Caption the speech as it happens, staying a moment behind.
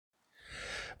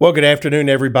Well, good afternoon,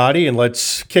 everybody, and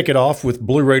let's kick it off with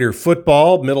Blue Raider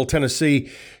football. Middle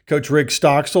Tennessee Coach Rick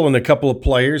Stockstill and a couple of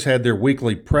players had their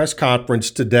weekly press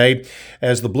conference today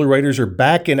as the Blue Raiders are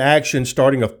back in action,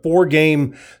 starting a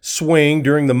 4-game swing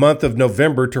during the month of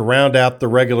November to round out the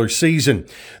regular season.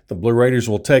 The Blue Raiders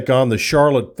will take on the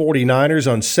Charlotte 49ers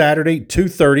on Saturday,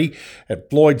 2:30 at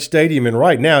Floyd Stadium. And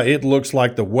right now, it looks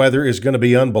like the weather is going to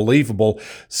be unbelievable.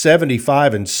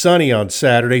 75 and sunny on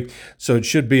Saturday, so it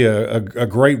should be a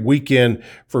great weekend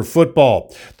for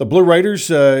football. The Blue Raiders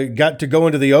got to go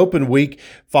into the open week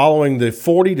following the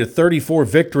 40-34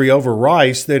 victory over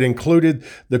Rice that included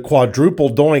the quadruple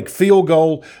doink field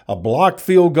goal, a blocked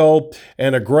field goal,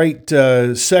 and a great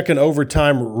second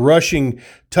overtime rushing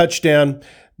touchdown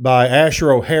by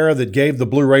Asher O'Hara that gave the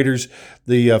Blue Raiders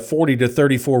the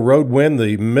 40-34 road win.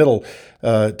 The middle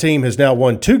team has now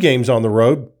won 2 games on the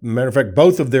road. Matter of fact,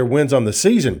 both of their wins on the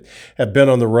season have been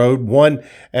on the road, one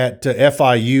at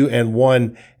FIU and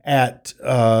one at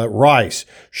Rice.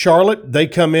 Charlotte, they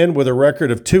come in with a record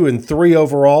of 2-3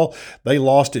 overall. They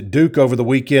lost at Duke over the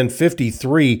weekend,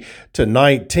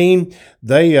 53-19.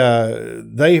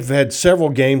 They've had several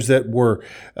games that were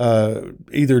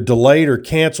either delayed or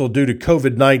canceled due to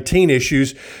COVID-19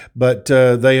 issues, but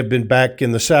they have been back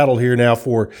in the saddle here now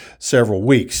for several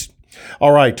weeks.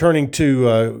 All right, turning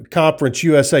to Conference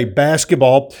USA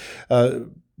basketball,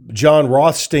 John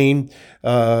Rothstein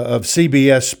of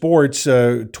CBS Sports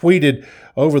tweeted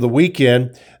over the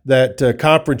weekend that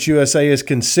Conference USA is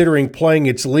considering playing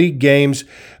its league games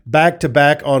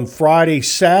back-to-back on Friday,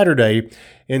 Saturday,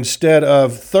 instead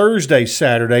of Thursday,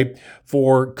 Saturday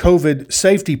for COVID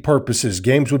safety purposes.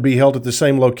 Games would be held at the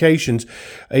same locations.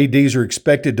 ADs are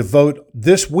expected to vote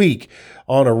this week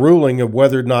on a ruling of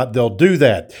whether or not they'll do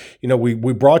that. You know, we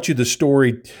brought you the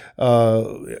story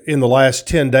in the last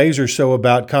 10 days or so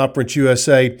about Conference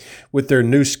USA with their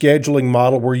new scheduling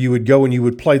model where you would go and you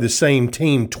would play the same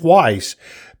team twice,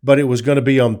 but it was going to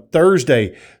be on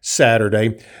Thursday,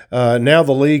 Saturday. Now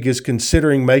the league is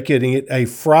considering making it a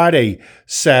Friday,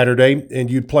 Saturday, and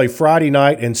you'd play Friday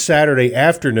night and Saturday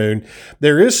afternoon.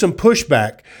 There is some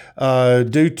pushback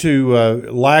due to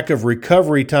lack of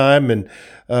recovery time and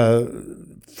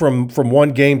from one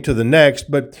game to the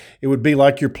next, but it would be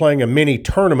like you're playing a mini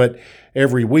tournament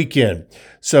every weekend.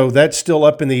 So that's still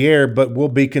up in the air, but will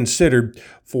be considered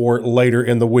for later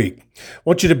in the week. I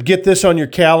want you to get this on your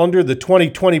calendar. The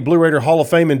 2020 Blue Raider Hall of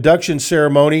Fame induction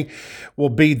ceremony will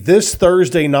be this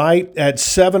Thursday night at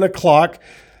 7 o'clock,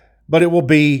 but it will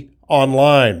be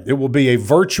online. It will be a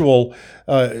virtual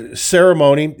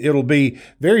ceremony. It'll be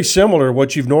very similar to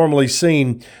what you've normally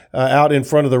seen out in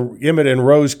front of the Emmett and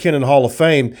Rose Kennan Hall of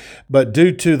Fame, but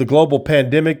due to the global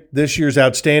pandemic, this year's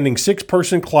outstanding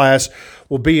 6-person class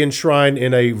will be enshrined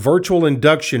in a virtual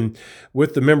induction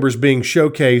with the members being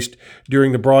showcased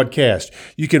during the broadcast.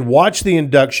 You can watch the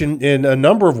induction in a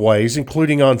number of ways,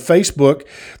 including on Facebook,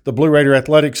 the Blue Raider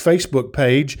Athletics Facebook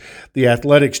page, the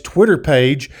Athletics Twitter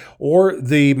page, or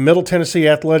the Middle Tennessee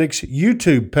Athletics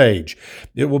YouTube page.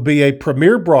 It will be a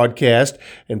premiere broadcast,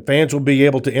 and fans will be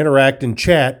able to interact and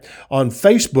chat on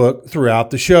Facebook throughout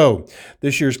the show.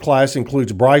 This year's class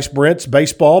includes Bryce Brentz,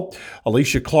 baseball,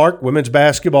 Alicia Clark, women's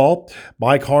basketball,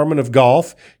 Mike Harmon of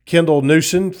golf, Kendall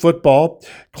Newsom, football,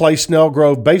 Clay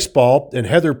Snellgrove, baseball, and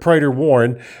Heather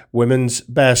Prater-Warren, women's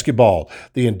basketball.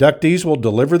 The inductees will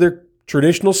deliver their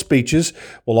traditional speeches.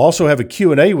 We'll also have a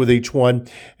Q&A with each one,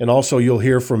 and also you'll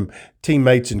hear from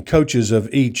teammates and coaches of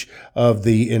each of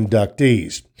the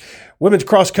inductees. Women's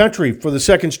cross country for the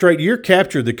second straight year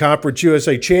captured the Conference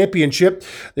USA Championship.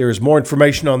 There is more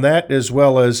information on that as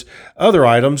well as other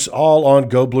items all on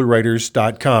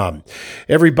GoBlueRaiders.com.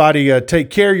 Everybody take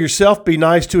care of yourself. Be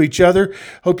nice to each other.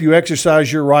 Hope you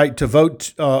exercise your right to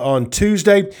vote on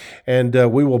Tuesday, and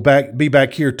we will be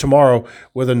back here tomorrow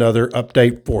with another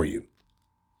update for you.